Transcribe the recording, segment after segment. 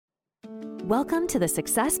Welcome to the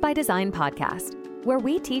Success by Design podcast, where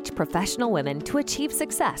we teach professional women to achieve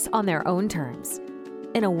success on their own terms.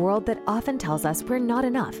 In a world that often tells us we're not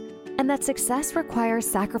enough and that success requires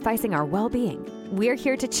sacrificing our well-being, we're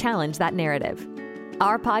here to challenge that narrative.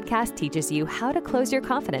 Our podcast teaches you how to close your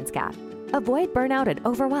confidence gap, avoid burnout and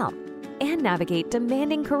overwhelm, and navigate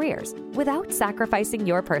demanding careers without sacrificing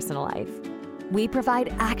your personal life. We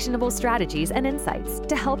provide actionable strategies and insights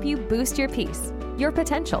to help you boost your peace, your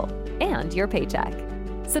potential, and your paycheck.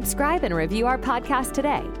 Subscribe and review our podcast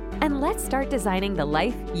today, and let's start designing the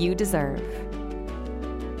life you deserve.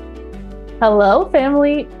 Hello,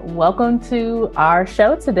 family. Welcome to our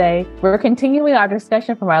show today. We're continuing our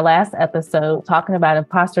discussion from our last episode, talking about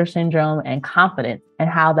imposter syndrome and confidence and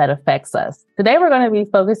how that affects us. Today, we're going to be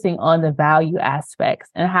focusing on the value aspects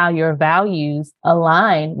and how your values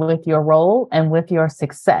align with your role and with your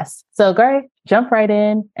success. So, Gray, jump right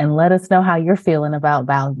in and let us know how you're feeling about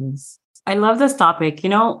values. I love this topic.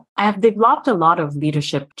 I have developed a lot of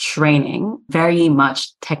leadership training, very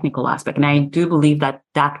much technical aspect. And I do believe that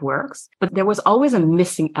that works. But there was always a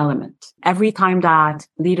missing element. Every time that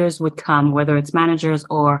leaders would come, whether it's managers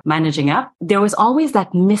or managing up, there was always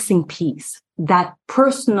that missing piece, that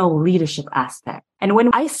personal leadership aspect. And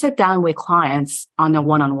when I sit down with clients on a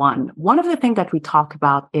one-on-one, one of the things that we talk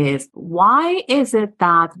about is, why is it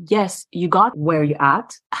that, yes, you got where you're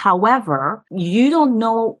at. However, you don't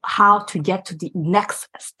know how to get to the next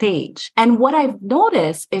stage. And what I've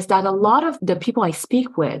noticed is that a lot of the people I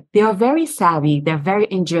speak with, they are very savvy. They're very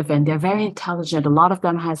driven. They're very intelligent. A lot of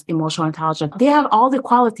them has emotional intelligence. They have all the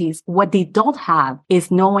qualities. What they don't have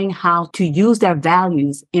is knowing how to use their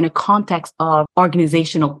values in a context of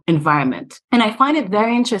organizational environment. And I find it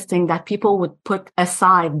very interesting that people would put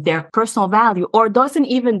aside their personal value or doesn't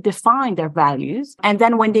even define their values. And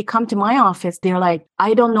then when they come to my office, they're like,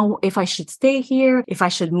 I don't know if I should stay here, if I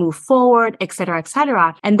should move forward, et cetera, et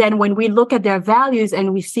cetera. And then when we look at their values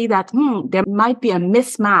and we see that, there might be a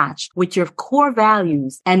mismatch with your core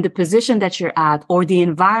values and the position that you're at or the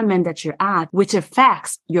environment that you're at, which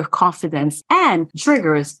affects your confidence and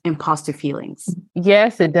triggers imposter feelings.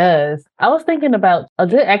 Yes, it does. I was thinking about a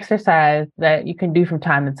good exercise that you can do from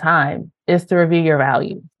time to time is to review your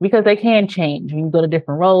values, because they can change. You go to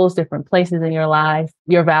different roles, different places in your life.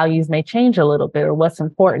 Your values may change a little bit, or what's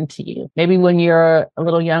important to you. Maybe when you're a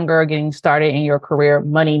little younger, getting started in your career,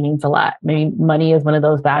 money means a lot. Maybe money is one of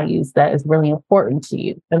those values that is really important to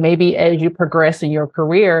you. But maybe as you progress in your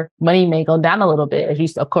career, money may go down a little bit as you,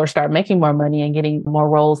 of course, start making more money and getting more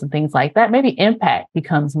roles and things like that. Maybe impact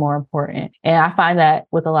becomes more important. And I find that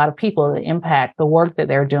with a lot of people, the impact, the work that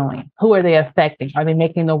they're doing, who are they affecting? Are they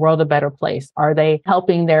making the world a better place? Are they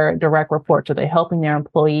helping their direct reports? Are they helping their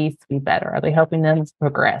employees to be better? Are they helping them to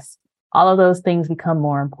progress? All of those things become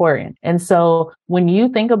more important. And so when you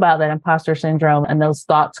think about that imposter syndrome and those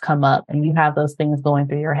thoughts come up and you have those things going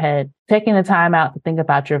through your head, taking the time out to think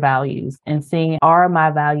about your values and seeing, are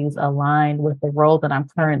my values aligned with the role that I'm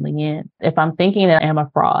currently in? If I'm thinking that I'm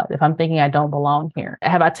a fraud, if I'm thinking I don't belong here,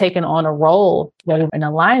 have I taken on a role that is in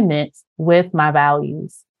alignment with my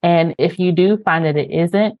values? And if you do find that it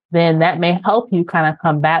isn't, then that may help you kind of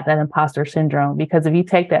combat that imposter syndrome. Because if you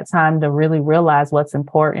take that time to really realize what's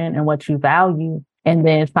important and what you value, and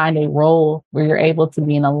then find a role where you're able to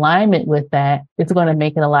be in alignment with that, it's going to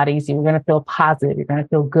make it a lot easier. You're going to feel positive. You're going to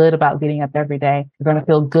feel good about getting up every day. You're going to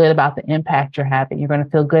feel good about the impact you're having. You're going to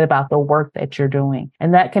feel good about the work that you're doing.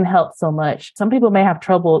 And that can help so much. Some people may have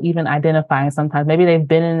trouble even identifying sometimes. Maybe they've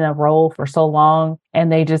been in a role for so long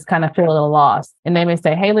and they just kind of feel a little lost. And they may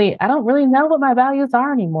say, Haley, I don't really know what my values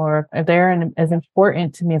are anymore, if they're as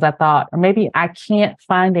important to me as I thought. Or maybe I can't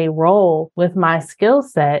find a role with my skill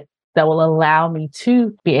set that will allow me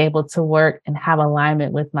to be able to work and have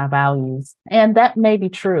alignment with my values. And that may be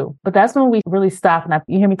true, but that's when we really stop. And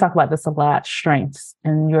you hear me talk about this a lot, strengths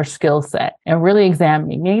and your skill set, and really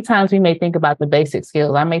examining. Many times we may think about the basic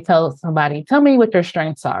skills. I may tell somebody, tell me what your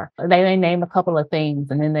strengths are. They may name a couple of things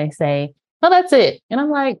and then they say, well, that's it. And I'm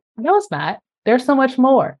like, no, it's not. There's so much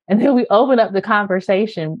more. And then we open up the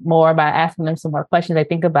conversation more by asking them some more questions. They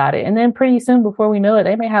think about it. And then pretty soon, before we know it,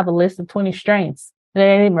 they may have a list of 20 strengths they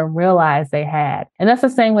didn't even realize they had. And that's the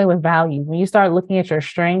same way with values. When you start looking at your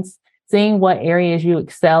strengths, seeing what areas you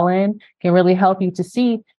excel in can really help you to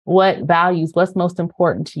see what values, what's most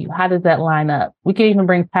important to you. How does that line up? We can even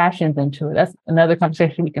bring passions into it. That's another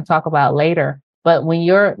conversation we can talk about later. But when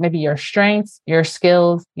maybe your strengths, your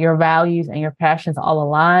skills, your values, and your passions all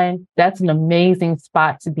align, that's an amazing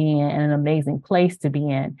spot to be in and an amazing place to be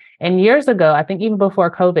in. And years ago, I think even before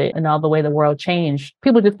COVID and all the way the world changed,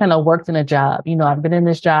 people just kind of worked in a job. I've been in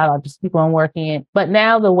this job, I'll just keep on working it. But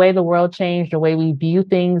now the way the world changed, the way we view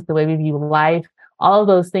things, the way we view life, all of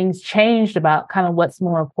those things changed about kind of what's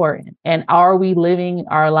more important. And are we living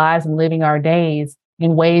our lives and living our days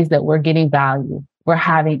in ways that we're getting value, we're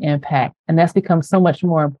having impact? And that's become so much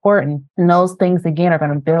more important. And those things, again, are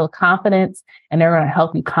going to build confidence and they're going to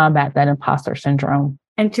help you combat that imposter syndrome.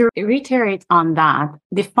 And to reiterate on that,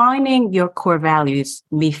 defining your core values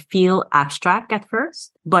may feel abstract at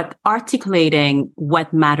first, but articulating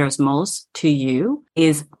what matters most to you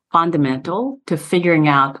is fundamental to figuring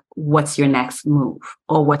out what's your next move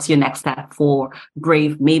or what's your next step for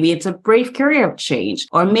brave. Maybe it's a brave career change,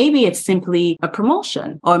 or maybe it's simply a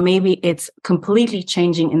promotion, or maybe it's completely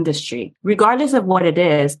changing industry. Regardless of what it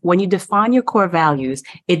is, when you define your core values,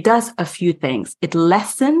 it does a few things. It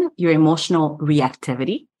lessens your emotional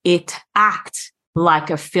reactivity. It acts like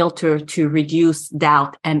a filter to reduce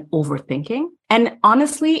doubt and overthinking. And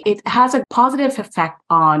honestly, it has a positive effect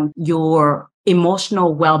on your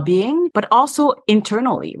emotional well-being, but also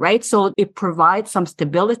internally, right? So it provides some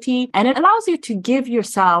stability and it allows you to give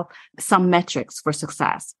yourself some metrics for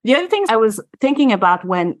success. The other things I was thinking about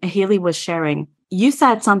when Haley was sharing, you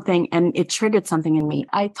said something and it triggered something in me.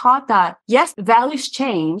 I thought that, yes, values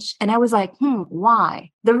change. And I was like,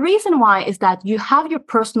 why? The reason why is that you have your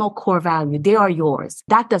personal core value. They are yours.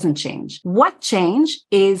 That doesn't change. What change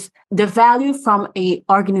is the value from a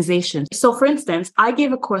organization. So for instance, I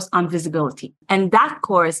gave a course on visibility, and that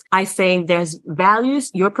course, I say there's values,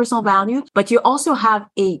 your personal value, but you also have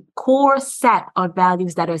a core set of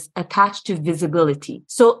values that is attached to visibility.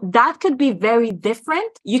 So that could be very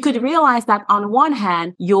different. You could realize that on one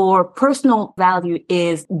hand, your personal value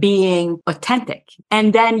is being authentic.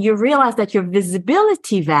 And then you realize that your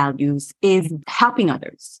visibility values is helping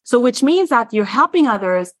others. So which means that you're helping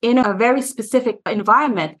others in a very specific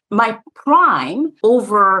environment might prime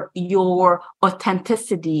over your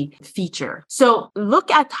authenticity feature. So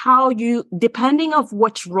look at how you, depending of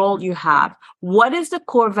which role you have, what is the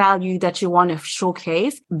core value that you want to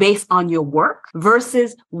showcase based on your work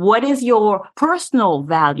versus what is your personal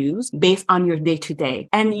values based on your day-to-day.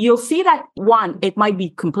 And you'll see that one, it might be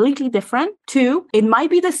completely different. Two, it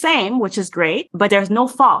might be the same, which is great, but there's no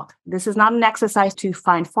fault. This is not an exercise to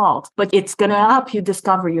find fault, but it's going to help you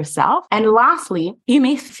discover yourself. And lastly, you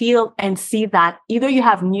may feel and see that either you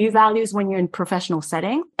have new values when you're in professional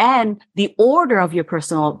setting and the order of your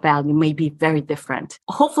personal value may be very different.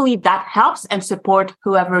 Hopefully that helps and support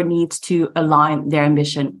whoever needs to align their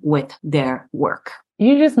ambition with their work.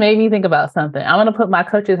 You just made me think about something. I'm going to put my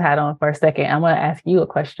coach's hat on for a second. I'm going to ask you a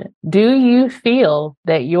question. Do you feel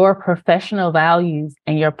that your professional values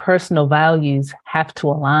and your personal values have to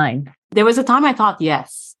align? There was a time I thought,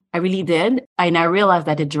 yes, I really did. And I realized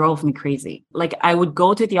that it drove me crazy. Like I would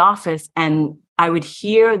go to the office and I would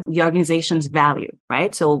hear the organization's value,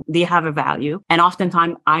 right? So they have a value. And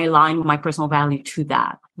oftentimes I align my personal value to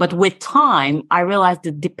that. But with time, I realized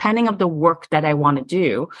that depending on the work that I want to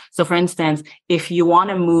do. So for instance, if you want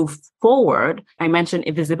to move forward, I mentioned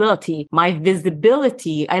visibility. My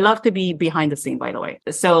visibility, I love to be behind the scene, by the way.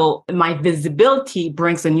 So my visibility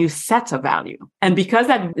brings a new set of value. And because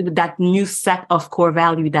that new set of core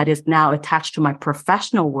value that is now attached to my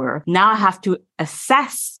professional work, now I have to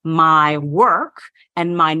assess my work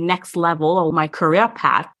and my next level or my career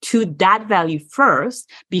path to that value first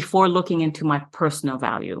before looking into my personal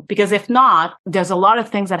value. Because if not, there's a lot of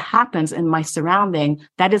things that happens in my surrounding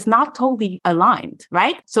that is not totally aligned,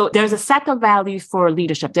 right? So there's a set of value for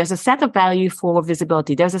leadership. There's a set of value for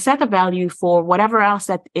visibility. There's a set of value for whatever else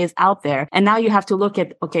that is out there. And now you have to look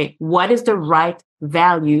at, okay, what is the right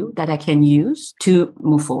value that I can use to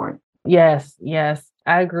move forward? Yes,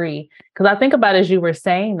 I agree. Because I think about as you were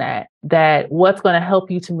saying that what's going to help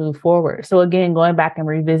you to move forward. So again, going back and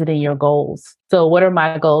revisiting your goals. So what are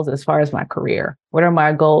my goals as far as my career? What are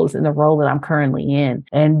my goals in the role that I'm currently in?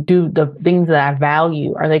 And do the things that I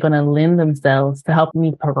value, are they going to lend themselves to help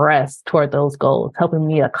me progress toward those goals, helping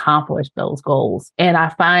me accomplish those goals? And I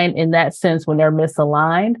find in that sense, when they're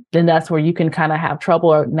misaligned, then that's where you can kind of have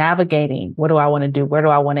trouble navigating. What do I want to do? Where do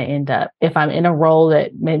I want to end up? If I'm in a role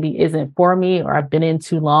that maybe isn't for me, or I've been in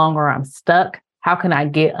too long, or I'm stuck, how can I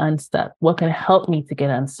get unstuck? What can help me to get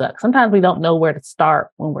unstuck? Sometimes we don't know where to start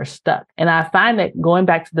when we're stuck. And I find that going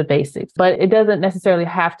back to the basics, but it doesn't necessarily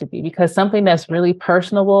have to be, because something that's really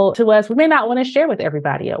personable to us, we may not want to share with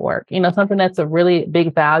everybody at work. Something that's a really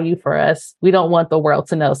big value for us, we don't want the world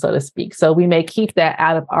to know, so to speak. So we may keep that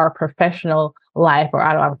out of our professional life or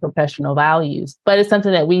out of our professional values. But it's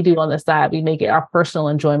something that we do on the side. We make it our personal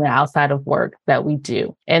enjoyment outside of work that we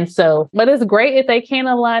do. And so, but it's great if they can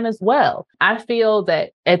align as well. I feel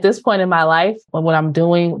that at this point in my life, when I'm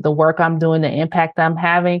doing the work I'm doing, the impact I'm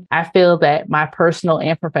having, I feel that my personal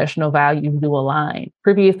and professional values do align.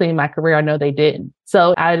 Previously in my career, I know they didn't.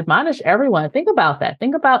 So I admonish everyone, think about that.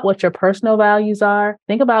 Think about what your personal values are.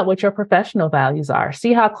 Think about what your professional values are.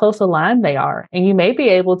 See how close aligned they are. And you may be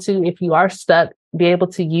able to, if you are stuck, be able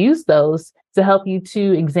to use those to help you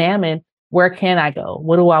to examine, where can I go?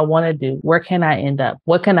 What do I want to do? Where can I end up?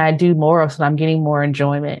 What can I do more of so I'm getting more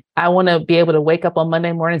enjoyment? I want to be able to wake up on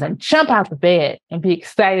Monday mornings and jump out the bed and be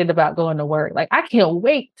excited about going to work. Like, I can't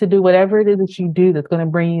wait to do whatever it is that you do that's going to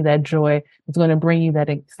bring you that joy. It's going to bring you that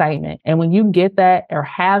excitement. And when you get that or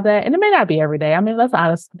have that, and it may not be every day. I mean, let's be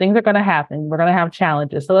honest, things are going to happen. We're going to have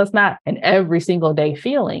challenges. So it's not an every single day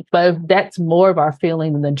feeling, but if that's more of our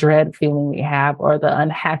feeling than the dread feeling we have or the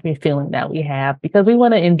unhappy feeling that we have, because we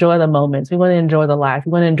want to enjoy the moments. We want to enjoy the life.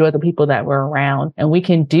 We want to enjoy the people that we're around. And we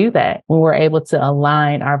can do that when we're able to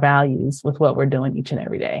align our values with what we're doing each and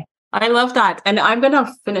every day. I love that. And I'm going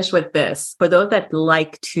to finish with this. For those that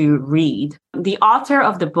like to read, the author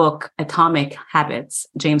of the book, Atomic Habits,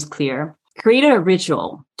 James Clear, created a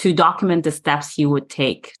ritual to document the steps he would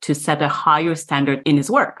take to set a higher standard in his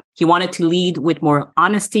work. He wanted to lead with more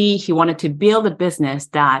honesty. He wanted to build a business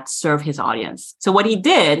that served his audience. So what he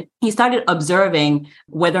did, he started observing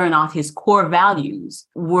whether or not his core values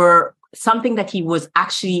were something that he was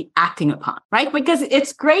actually acting upon, right? Because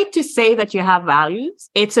it's great to say that you have values.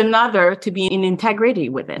 It's another to be in integrity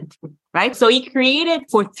with it, right? So he created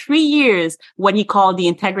for 3 years what he called the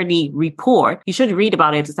integrity report. You should read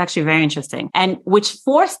about it. It's actually very interesting. And which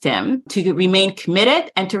forced him to remain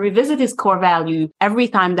committed and to revisit his core value every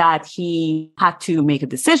time that he had to make a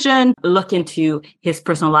decision, look into his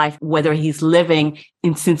personal life, whether he's living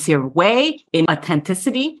in sincere way, in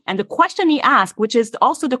authenticity. And the question he asked, which is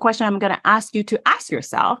also the question I'm going to ask you to ask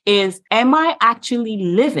yourself, is, am I actually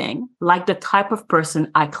living like the type of person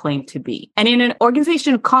I claim to be? And in an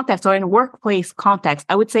organizational context or in a workplace context,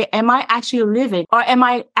 I would say, am I actually living or am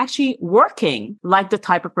I actually working like the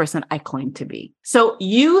type of person I claim to be? So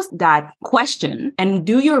use that question and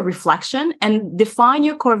do your reflection and define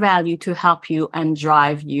your core value to help you and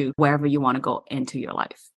drive you wherever you want to go into your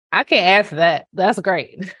life. I can't answer that. That's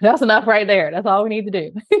great. That's enough right there. That's all we need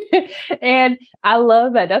to do. And I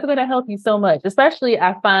love that. That's going to help you so much, especially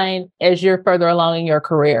I find as you're further along in your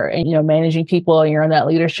career and, managing people and you're on that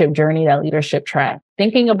leadership journey, that leadership track.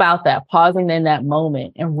 Thinking about that, pausing in that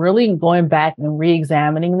moment and really going back and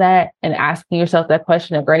re-examining that and asking yourself that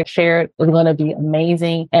question that Greg shared is going to be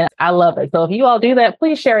amazing. And I love it. So if you all do that,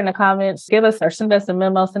 please share in the comments, give us or send us a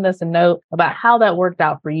memo, send us a note about how that worked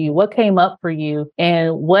out for you, what came up for you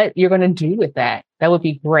and what you're going to do with that. That would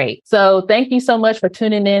be great. So thank you so much for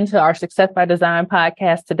tuning in to our Success by Design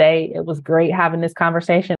podcast today. It was great having this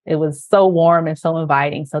conversation. It was so warm and so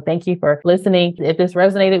inviting. So thank you for listening. If this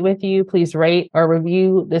resonated with you, please rate or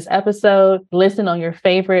review this episode, listen on your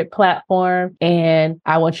favorite platform. And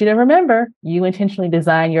I want you to remember, you intentionally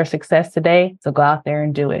design your success today. So go out there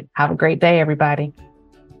and do it. Have a great day, everybody.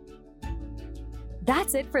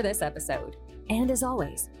 That's it for this episode. And as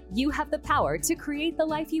always, you have the power to create the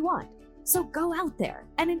life you want. So go out there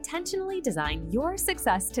and intentionally design your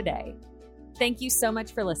success today. Thank you so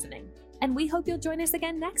much for listening, and we hope you'll join us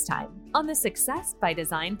again next time on the Success by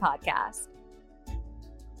Design podcast.